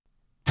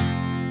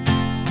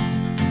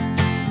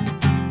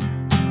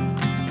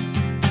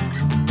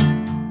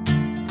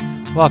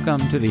Welcome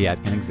to the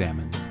Yadkin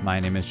Examine.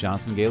 My name is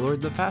Jonathan Gaylord,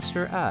 the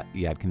pastor at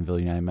Yadkinville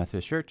United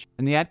Methodist Church,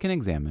 and the Yadkin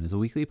Examine is a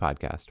weekly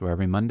podcast where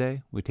every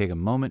Monday we take a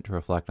moment to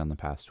reflect on the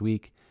past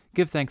week,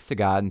 give thanks to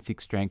God, and seek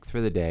strength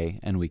for the day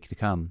and week to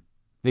come.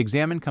 The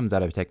Examine comes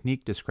out of a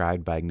technique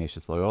described by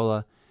Ignatius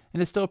Loyola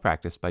and is still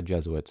practiced by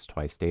Jesuits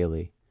twice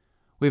daily.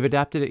 We've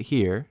adapted it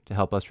here to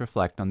help us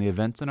reflect on the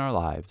events in our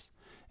lives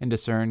and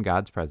discern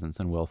God's presence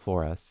and will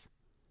for us.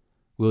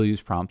 We'll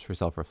use prompts for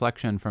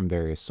self-reflection from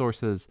various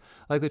sources,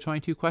 like the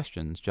 22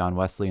 questions John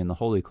Wesley and the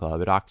Holy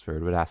Club at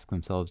Oxford would ask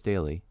themselves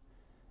daily.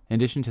 In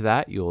addition to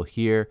that, you'll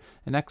hear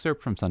an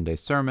excerpt from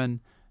Sunday's sermon,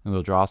 and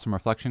we'll draw some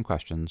reflection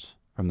questions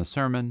from the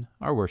sermon,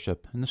 our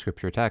worship, and the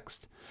scripture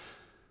text.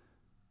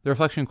 The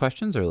reflection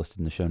questions are listed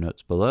in the show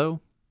notes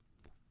below.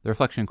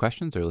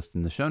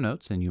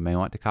 And you may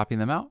want to copy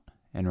them out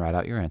and write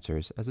out your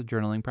answers as a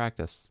journaling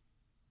practice.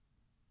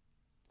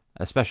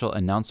 A special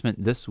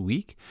announcement this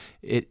week.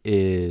 It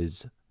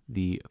is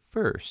the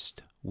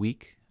first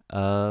week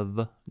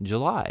of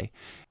July.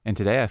 And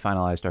today I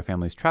finalized our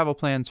family's travel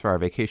plans for our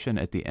vacation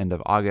at the end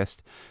of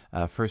August,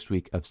 first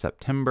week of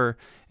September.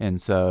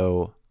 And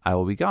so I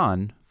will be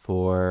gone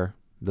for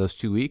those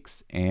 2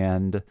 weeks,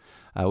 and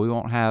we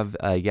won't have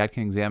a Yadkin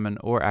Examine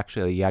or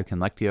actually a Yadkin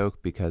Lectio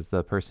because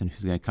the person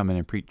who's going to come in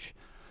and preach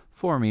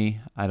for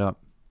me, I'm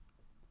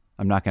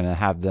not going to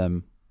have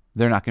them.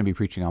 They're not going to be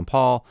preaching on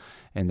Paul,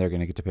 and they're going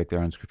to get to pick their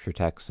own scripture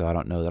text. So I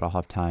don't know that I'll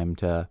have time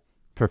to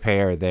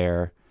prepare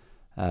their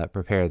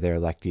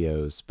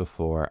lectios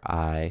before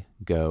I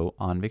go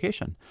on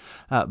vacation.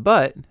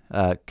 But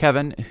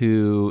Kevin,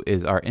 who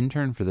is our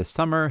intern for this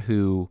summer,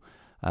 who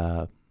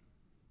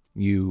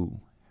you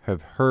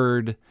have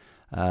heard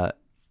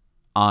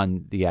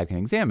on the Yadkin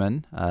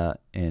Examine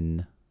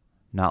in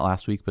not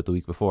last week but the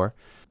week before,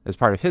 as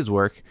part of his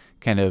work,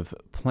 kind of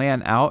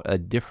plan out a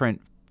different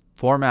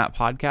format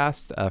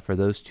podcast for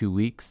those 2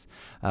 weeks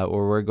where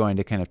we're going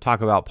to kind of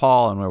talk about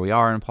Paul and where we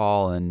are in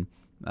Paul and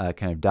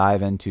kind of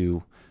dive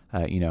into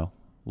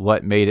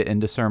what made it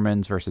into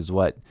sermons versus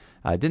what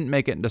didn't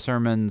make it into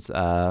sermons.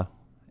 But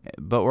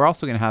we're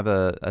also going to have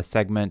a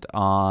segment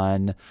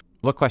on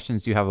what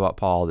questions do you have about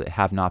Paul that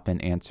have not been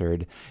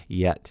answered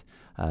yet.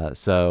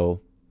 So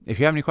if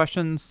you have any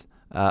questions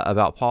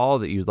about Paul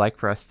that you'd like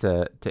for us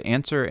to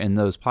answer in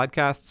those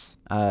podcasts,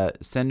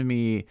 send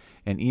me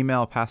an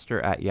email,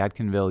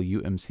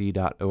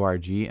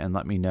 pastor@yadkinvilleumc.org, and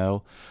let me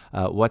know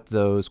what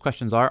those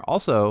questions are.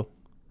 Also,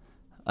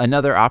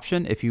 another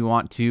option, if you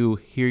want to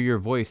hear your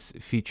voice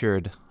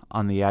featured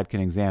on the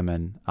Yadkin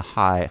Examine, a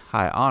high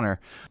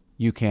honor,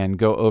 you can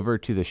go over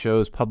to the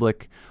show's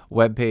public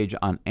webpage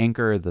on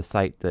Anchor, the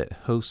site that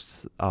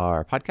hosts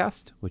our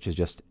podcast, which is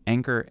just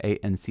Anchor,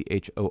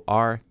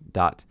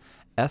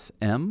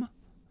 anchor.fm/Yadkin,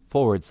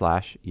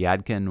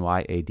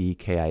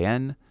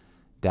 YADKIN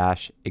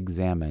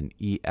 -examine,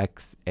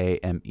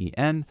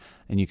 EXAMEN,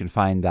 and you can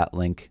find that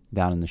link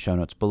down in the show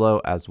notes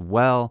below as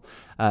well.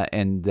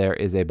 And there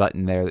is a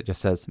button there that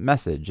just says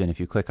message, and if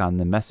you click on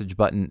the message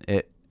button,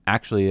 it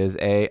actually is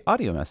a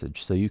audio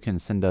message, so you can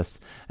send us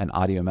an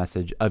audio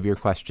message of your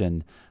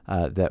question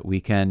that we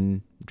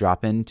can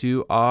drop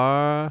into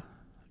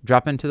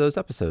those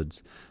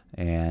episodes,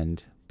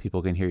 and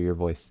people can hear your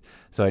voice.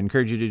 So I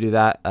encourage you to do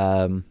that.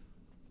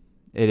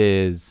 It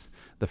is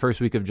the first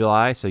week of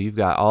July, so you've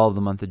got all of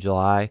the month of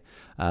July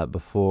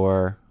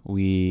before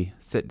we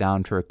sit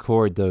down to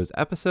record those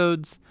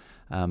episodes.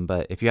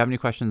 But if you have any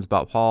questions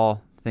about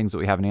Paul, things that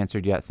we haven't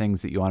answered yet,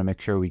 things that you want to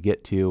make sure we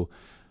get to,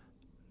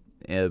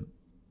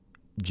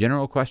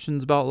 general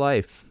questions about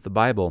life, the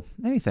Bible,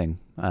 anything,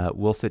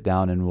 we'll sit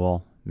down and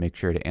we'll make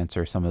sure to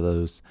answer some of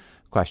those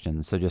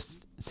questions. So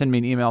just send me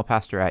an email,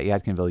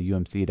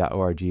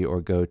 pastor@yadkinvilleumc.org,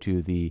 or go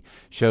to the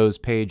show's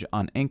page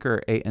on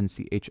Anchor,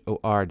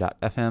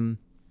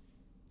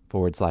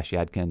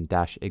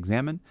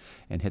 anchor.fm/Yadkin-examine,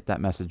 and hit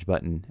that message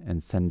button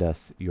and send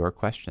us your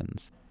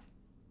questions.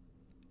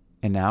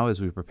 And now,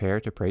 as we prepare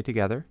to pray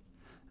together,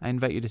 I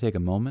invite you to take a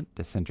moment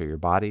to center your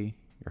body,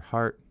 your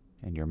heart,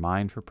 and your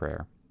mind for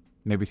prayer.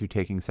 Maybe through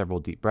taking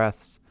several deep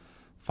breaths,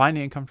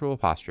 finding a comfortable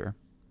posture,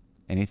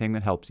 anything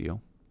that helps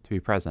you to be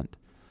present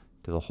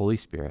to the Holy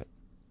Spirit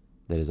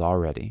that is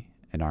already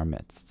in our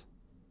midst.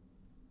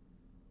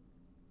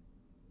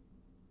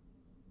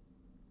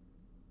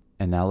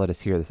 And now let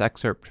us hear this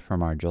excerpt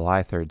from our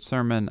July 3rd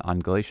sermon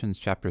on Galatians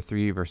chapter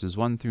 3, verses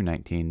 1 through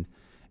 19,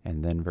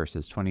 and then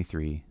verses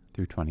 23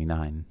 through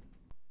 29.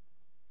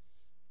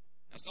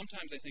 Now,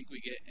 sometimes I think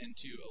we get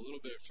into a little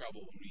bit of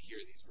trouble when we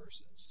hear these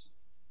verses.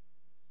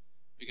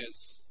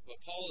 Because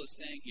what Paul is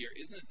saying here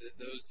isn't that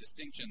those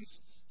distinctions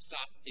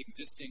stop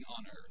existing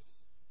on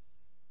earth.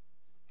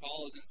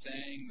 Paul isn't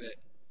saying that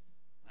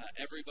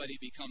everybody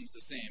becomes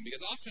the same.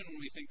 Because often when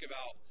we think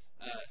about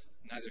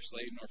neither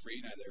slave nor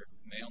free, neither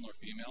male nor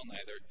female,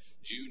 neither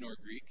Jew nor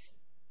Greek,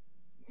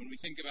 when we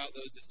think about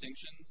those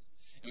distinctions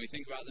and we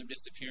think about them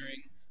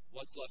disappearing,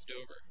 what's left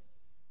over?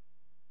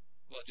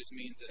 Well, it just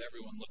means that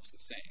everyone looks the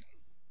same.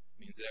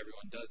 It means that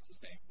everyone does the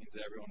same. It means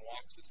that everyone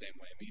walks the same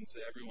way. It means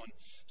that everyone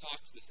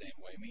talks the same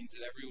way. It means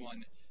that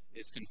everyone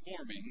is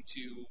conforming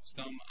to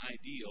some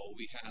ideal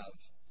we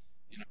have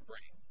in our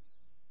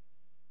brains.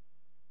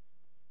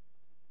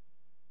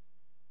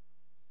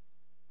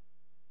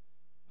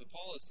 But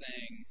Paul is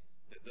saying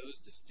that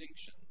those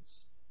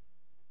distinctions,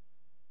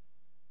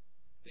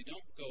 they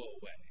don't go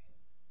away.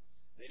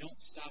 They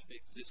don't stop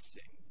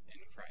existing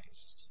in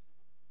Christ.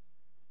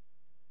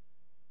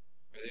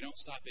 Or they don't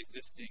stop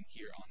existing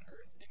here on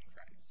earth in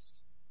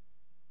Christ.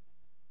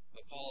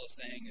 What Paul is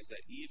saying is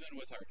that even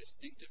with our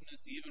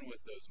distinctiveness, even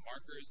with those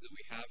markers that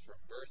we have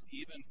from birth,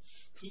 even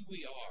who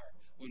we are,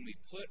 when we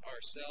put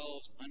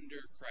ourselves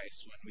under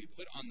Christ, when we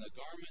put on the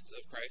garments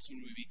of Christ,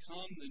 when we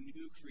become the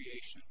new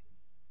creation,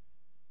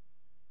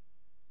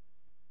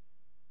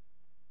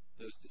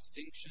 those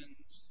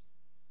distinctions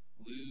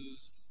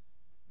lose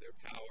their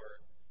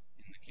power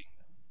in the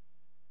kingdom.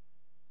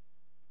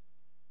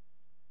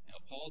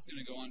 Now, Paul's going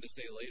to go on to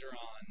say later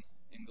on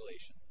in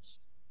Galatians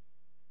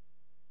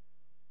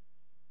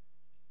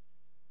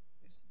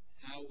is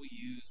how we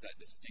use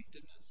that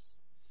distinctiveness,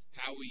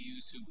 how we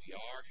use who we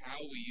are,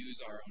 how we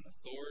use our own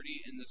authority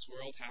in this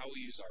world, how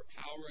we use our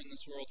power in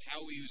this world,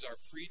 how we use our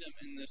freedom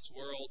in this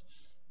world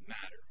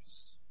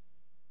matters.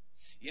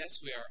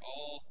 Yes, we are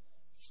all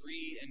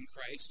free in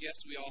Christ.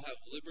 Yes, we all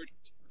have liberty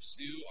to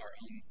pursue our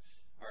own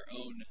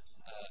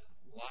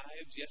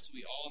lives. Yes,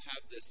 we all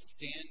have this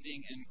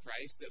standing in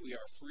Christ, that we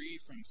are free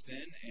from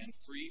sin and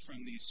free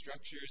from these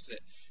structures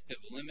that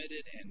have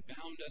limited and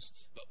bound us.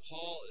 But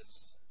Paul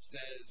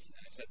says,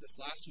 and I said this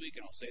last week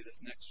and I'll say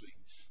this next week,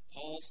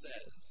 Paul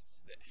says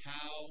that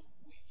how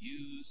we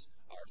use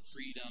our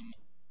freedom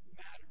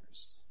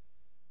matters.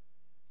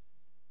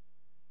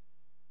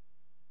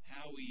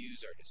 How we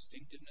use our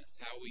distinctiveness,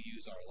 how we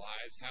use our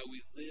lives, how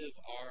we live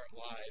our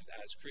lives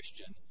as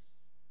Christian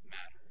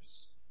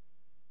matters.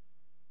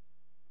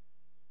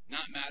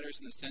 Not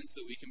matters in the sense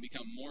that we can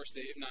become more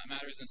saved, not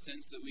matters in the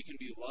sense that we can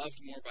be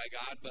loved more by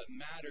God, but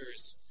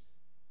matters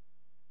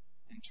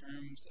in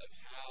terms of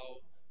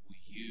how we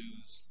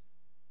use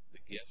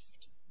the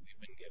gift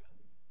we've been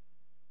given.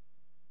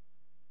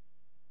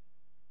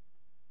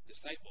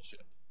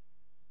 Discipleship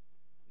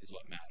is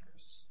what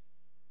matters.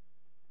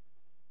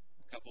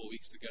 A couple of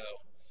weeks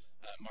ago,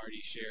 Marty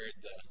shared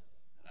the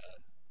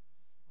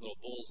little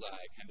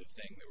bullseye kind of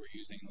thing that we're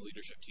using in the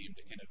leadership team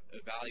to kind of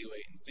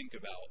evaluate and think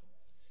about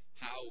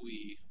how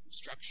we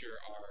structure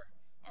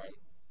our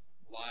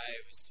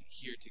lives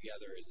here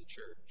together as a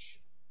church.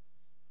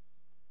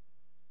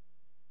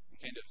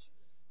 And kind of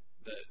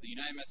the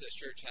United Methodist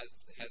Church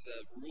has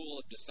a rule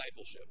of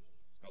discipleship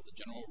called the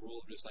General Rule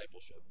of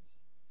Discipleship.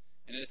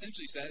 And it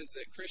essentially says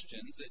that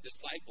Christians, that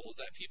disciples,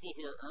 that people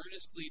who are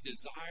earnestly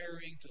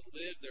desiring to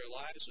live their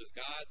lives with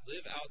God,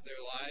 live out their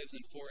lives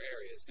in 4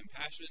 areas: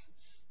 compassion,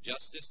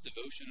 justice,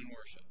 devotion, and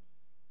worship.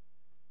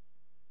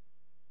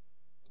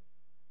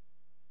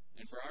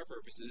 And for our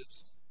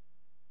purposes,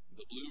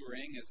 the blue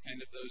ring is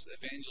kind of those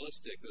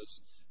evangelistic, those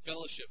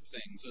fellowship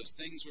things, those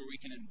things where we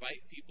can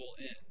invite people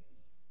in.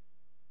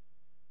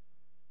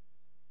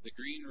 The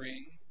green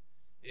ring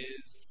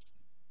is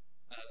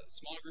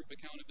small group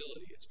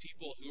accountability. It's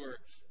people who are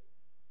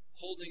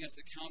holding us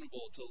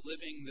accountable to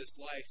living this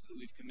life that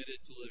we've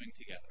committed to living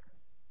together.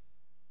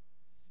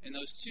 And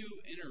those 2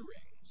 inner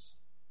rings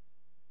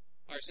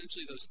are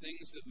essentially those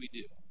things that we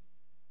do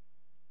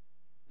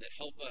that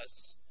help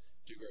us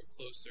to grow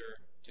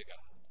closer to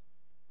God.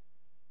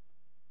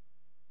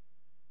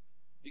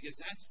 Because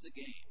that's the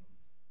game.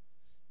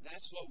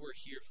 That's what we're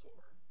here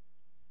for.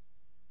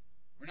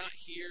 We're not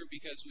here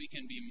because we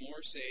can be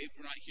more saved.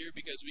 We're not here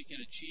because we can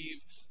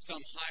achieve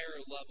some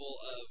higher level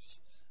of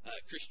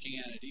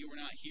Christianity. We're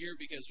not here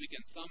because we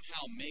can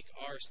somehow make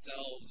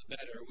ourselves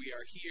better. We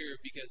are here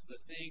because the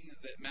thing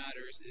that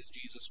matters is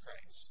Jesus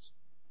Christ.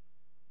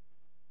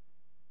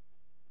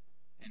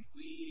 And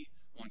we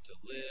want to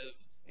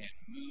live and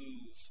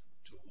move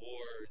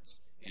towards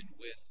and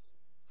with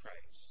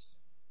Christ.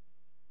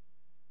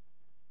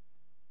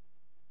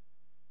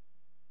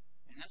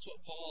 And that's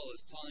what Paul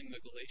is telling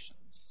the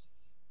Galatians.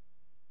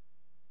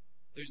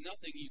 There's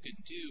nothing you can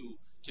do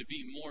to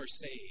be more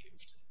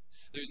saved.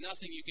 There's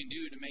nothing you can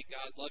do to make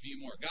God love you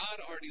more.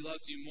 God already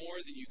loves you more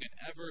than you can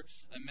ever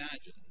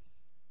imagine.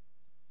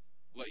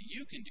 What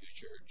you can do,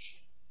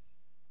 church,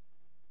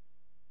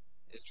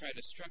 is try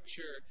to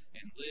structure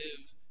and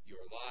live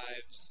your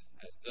lives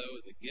as though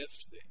the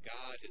gift that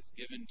God has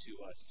given to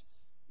us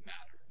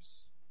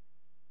matters.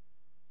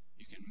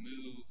 You can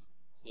move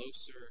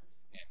closer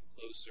and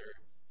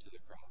closer to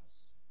the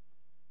cross.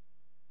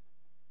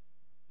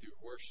 Through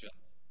worship,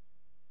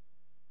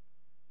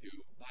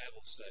 through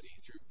Bible study,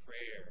 through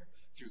prayer,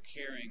 through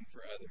caring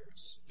for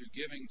others, through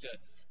giving to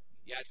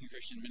Yadkin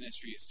Christian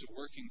Ministries, to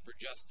working for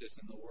justice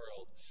in the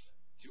world.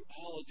 Through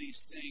all of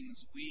these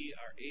things, we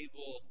are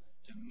able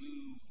to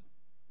move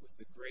with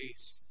the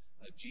grace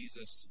of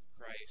Jesus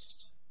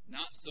Christ.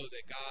 Not so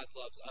that God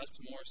loves us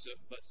more,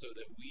 but so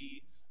that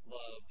we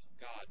love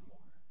God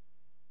more.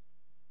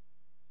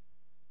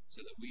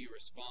 So that we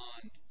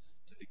respond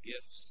to the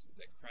gifts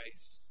that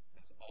Christ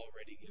has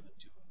already given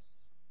to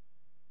us.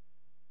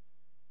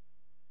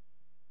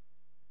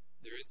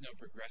 There is no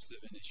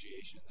progressive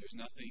initiation. There's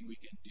nothing we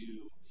can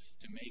do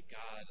to make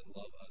God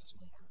love us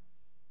more.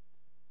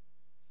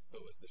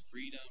 But with the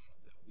freedom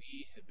that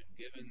we have been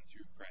given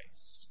through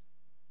Christ,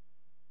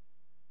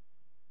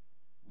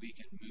 we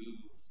can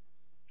move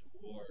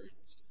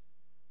towards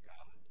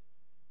God.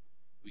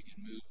 We can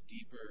move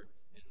deeper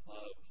in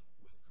love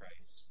with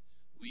Christ.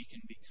 We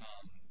can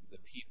become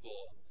the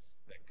people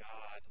that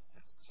God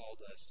has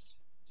called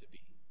us to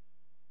be.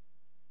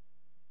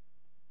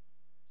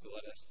 So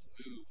let us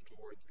move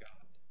towards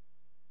God.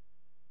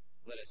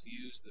 Let us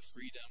use the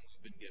freedom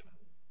we've been given.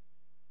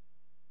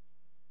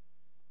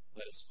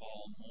 Let us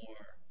fall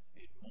more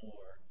and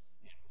more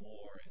and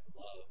more in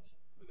love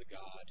with a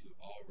God who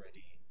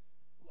already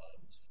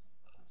loves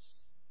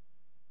us.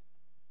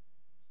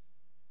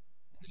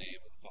 In the name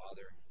of the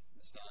Father,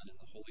 the Son, and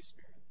the Holy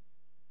Spirit.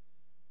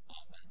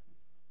 Amen.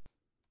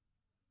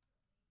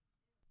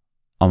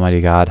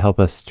 Almighty God, help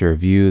us to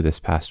review this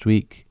past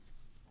week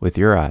with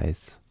your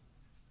eyes,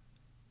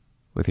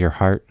 with your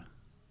heart,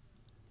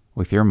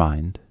 with your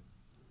mind,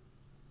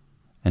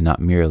 and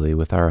not merely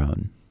with our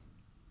own.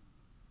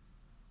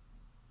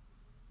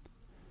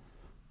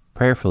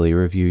 Prayerfully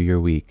review your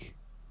week.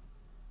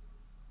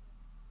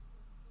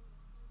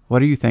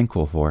 What are you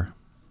thankful for?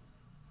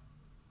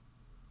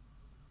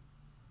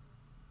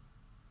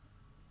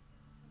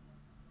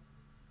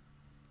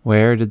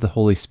 Where did the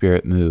Holy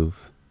Spirit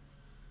move?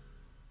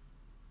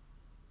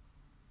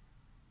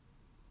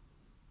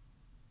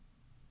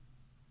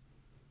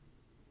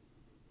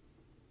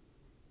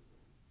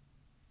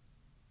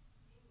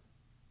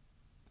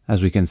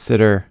 As we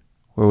consider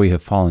where we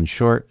have fallen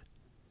short,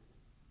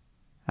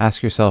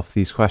 ask yourself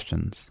these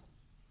questions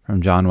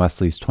from John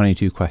Wesley's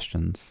 22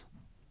 Questions.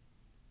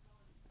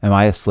 Am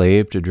I a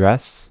slave to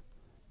dress,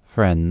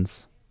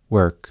 friends,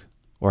 work,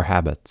 or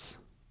habits?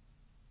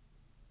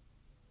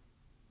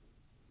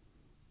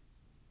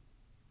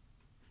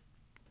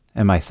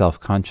 Am I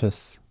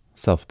self-conscious,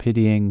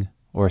 self-pitying,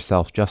 or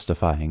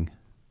self-justifying?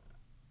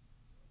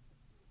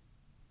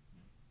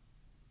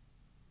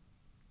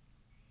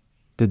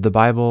 Did the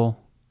Bible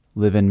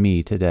live in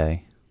me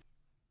today?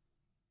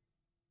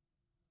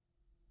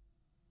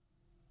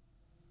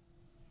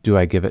 Do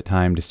I give it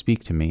time to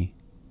speak to me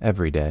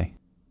every day?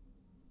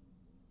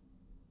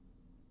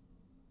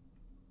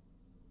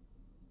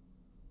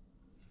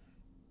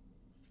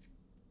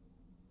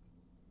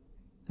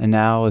 And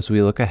now, as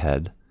we look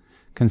ahead,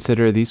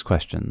 consider these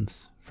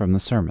questions from the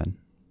sermon.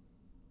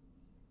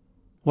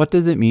 What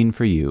does it mean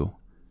for you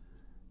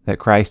that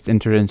Christ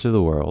entered into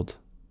the world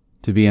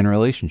to be in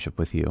relationship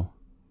with you,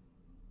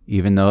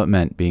 even though it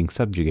meant being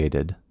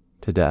subjugated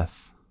to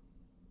death?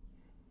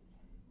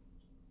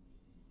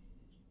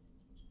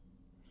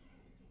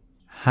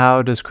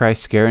 How does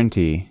Christ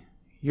guarantee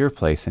your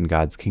place in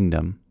God's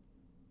kingdom,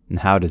 and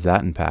how does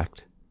that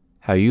impact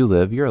how you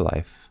live your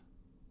life?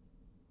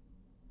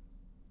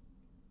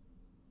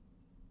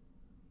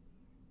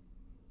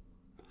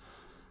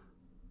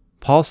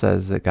 Paul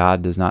says that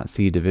God does not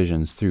see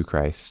divisions through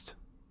Christ.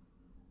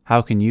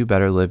 How can you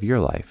better live your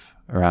life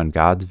around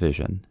God's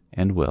vision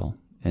and will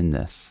in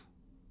this?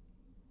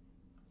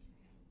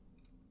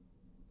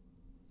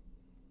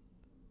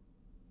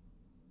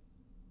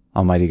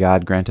 Almighty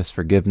God, grant us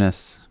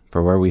forgiveness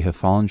for where we have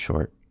fallen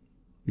short.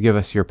 Give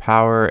us your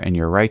power and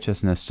your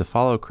righteousness to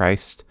follow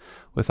Christ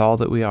with all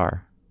that we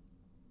are.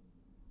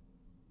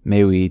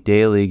 May we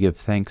daily give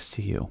thanks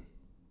to you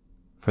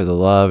for the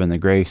love and the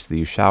grace that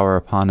you shower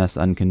upon us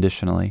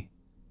unconditionally,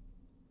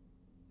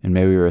 and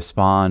may we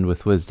respond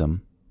with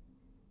wisdom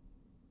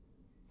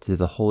to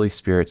the Holy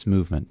Spirit's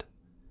movement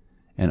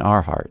in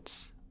our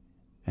hearts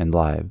and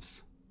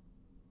lives.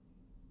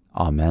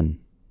 Amen.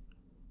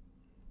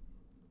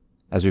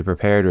 As we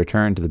prepare to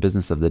return to the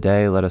business of the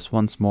day, let us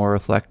once more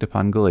reflect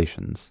upon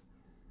Galatians,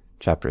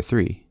 chapter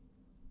 3,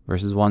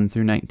 verses 1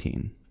 through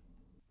 19.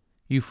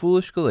 You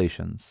foolish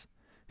Galatians,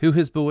 who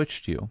has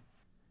bewitched you?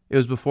 It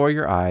was before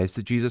your eyes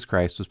that Jesus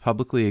Christ was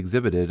publicly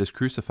exhibited as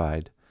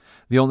crucified.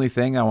 The only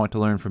thing I want to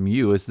learn from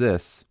you is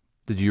this: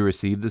 did you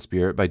receive the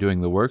Spirit by doing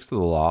the works of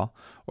the law,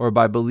 or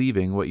by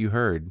believing what you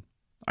heard?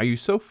 Are you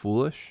so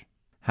foolish?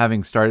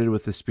 Having started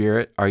with the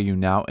Spirit, are you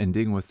now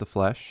ending with the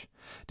flesh?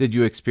 Did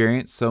you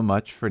experience so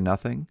much for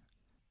nothing?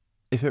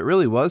 If it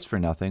really was for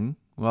nothing,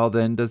 well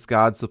then, does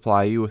God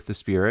supply you with the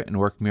Spirit and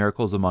work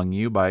miracles among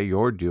you by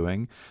your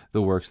doing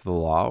the works of the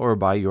law, or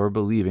by your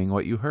believing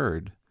what you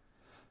heard?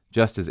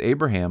 Just as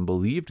Abraham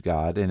believed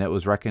God, and it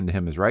was reckoned to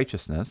him as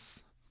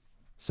righteousness,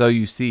 so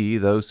you see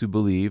those who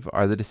believe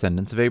are the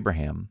descendants of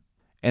Abraham.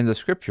 And the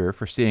Scripture,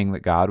 foreseeing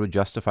that God would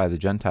justify the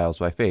Gentiles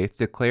by faith,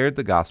 declared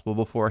the gospel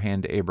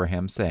beforehand to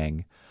Abraham,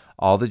 saying,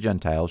 all the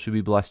Gentiles should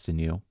be blessed in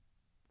you.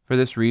 For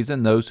this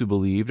reason, those who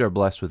believed are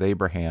blessed with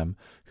Abraham,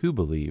 who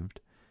believed.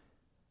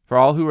 For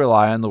all who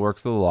rely on the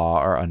works of the law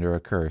are under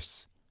a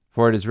curse.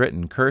 For it is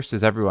written, cursed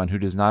is everyone who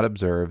does not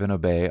observe and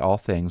obey all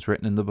things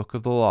written in the book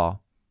of the law.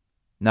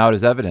 Now it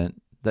is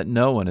evident that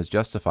no one is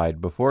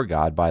justified before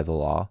God by the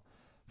law,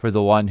 for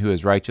the one who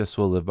is righteous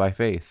will live by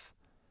faith.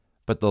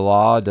 But the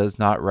law does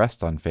not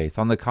rest on faith.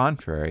 On the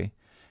contrary,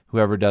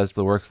 Whoever does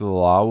the works of the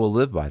law will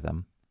live by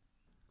them.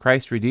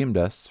 Christ redeemed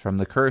us from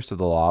the curse of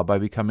the law by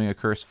becoming a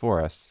curse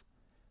for us.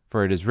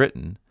 For it is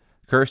written,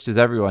 "Cursed is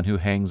everyone who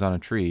hangs on a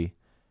tree,"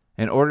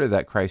 in order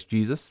that Christ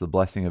Jesus, the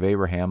blessing of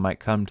Abraham, might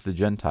come to the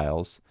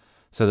Gentiles,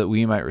 so that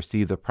we might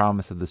receive the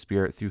promise of the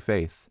Spirit through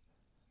faith.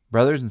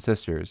 Brothers and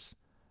sisters,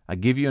 I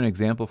give you an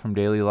example from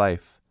daily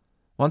life.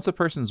 Once a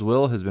person's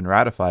will has been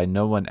ratified,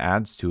 no one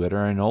adds to it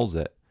or annuls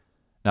it.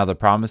 Now the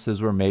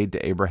promises were made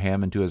to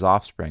Abraham and to his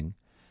offspring.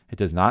 It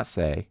does not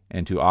say,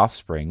 "and to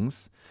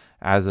offsprings,"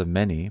 as of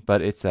many,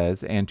 but it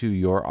says, "and to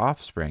your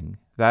offspring,"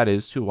 that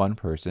is, to one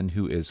person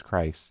who is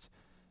Christ.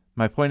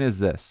 My point is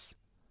this: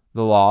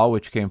 the law,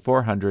 which came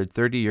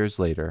 430 years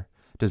later,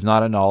 does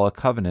not annul a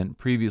covenant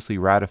previously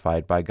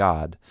ratified by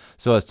God,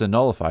 so as to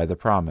nullify the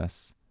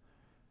promise.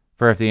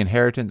 For if the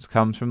inheritance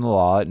comes from the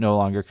law, it no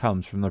longer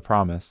comes from the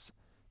promise,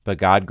 but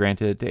God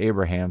granted it to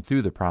Abraham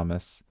through the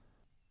promise.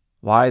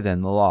 Why then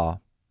the law?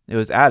 It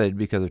was added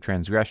because of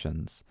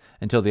transgressions,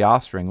 until the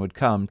offspring would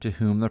come to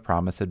whom the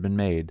promise had been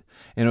made,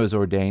 and it was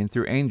ordained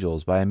through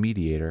angels by a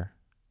mediator.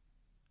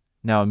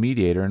 Now a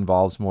mediator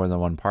involves more than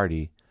one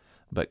party,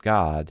 but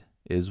God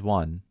is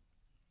one.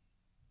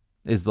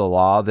 Is the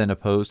law then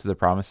opposed to the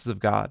promises of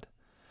God?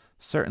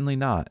 Certainly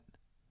not.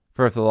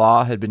 For if the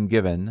law had been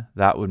given,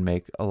 that would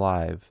make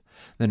alive.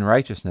 Then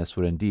righteousness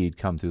would indeed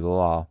come through the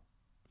law.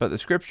 But the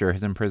Scripture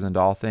has imprisoned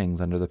all things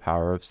under the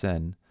power of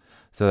sin,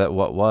 so that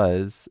what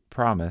was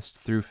promised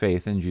through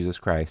faith in Jesus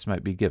Christ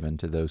might be given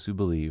to those who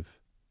believe.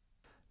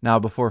 Now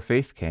before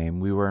faith came,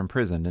 we were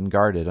imprisoned and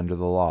guarded under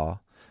the law,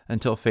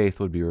 until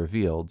faith would be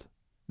revealed.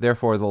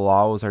 Therefore the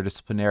law was our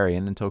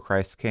disciplinarian until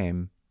Christ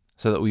came,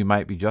 so that we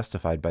might be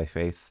justified by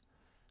faith.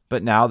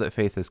 But now that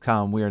faith has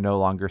come, we are no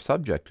longer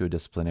subject to a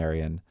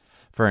disciplinarian.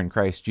 For in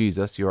Christ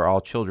Jesus you are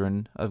all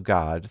children of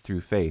God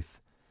through faith.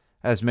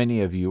 As many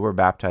of you were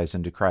baptized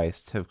into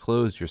Christ, have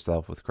clothed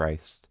yourself with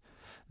Christ.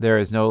 There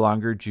is no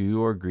longer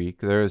Jew or Greek,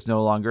 there is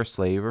no longer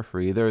slave or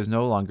free, there is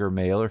no longer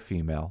male or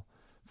female,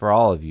 for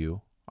all of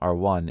you are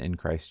one in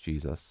Christ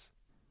Jesus.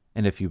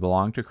 And if you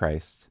belong to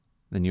Christ,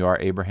 then you are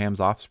Abraham's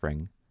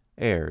offspring,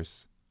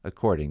 heirs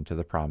according to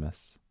the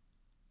promise.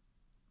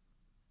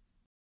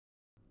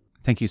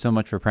 Thank you so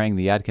much for praying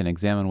the Yadkin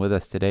Examen with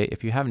us today.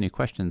 If you have any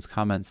questions,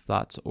 comments,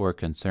 thoughts, or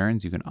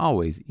concerns, you can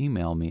always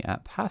email me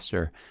at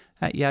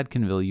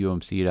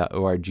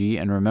pastor@yadkinvilleumc.org.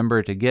 And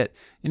remember to get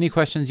any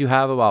questions you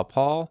have about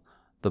Paul,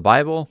 the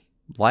Bible,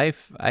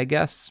 life, I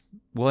guess.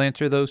 We'll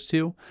answer those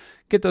too.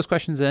 Get those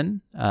questions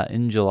in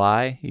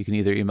July. You can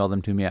either email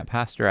them to me at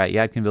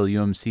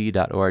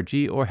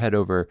pastor@yadkinvilleumc.org or head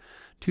over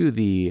to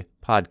the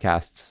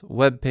podcast's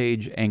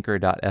webpage,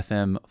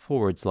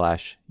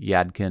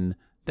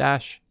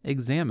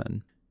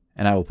 anchor.fm/Yadkin-examine.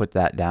 And I will put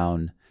that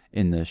down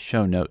in the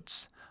show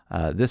notes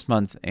this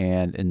month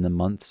and in the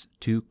months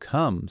to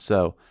come.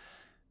 So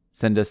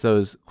send us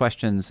those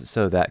questions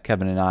so that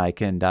Kevin and I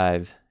can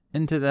dive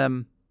into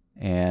them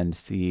and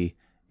see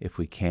if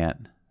we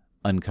can't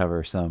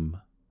uncover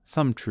some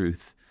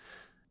truth.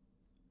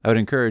 I would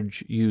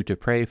encourage you to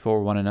pray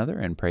for one another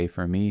and pray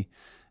for me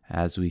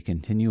as we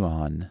continue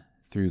on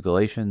through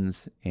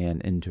Galatians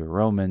and into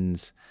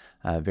Romans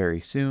very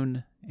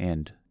soon,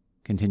 and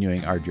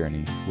continuing our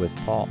journey with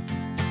Paul.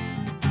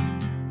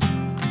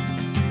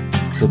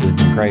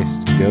 Siblings in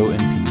Christ, go in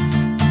peace.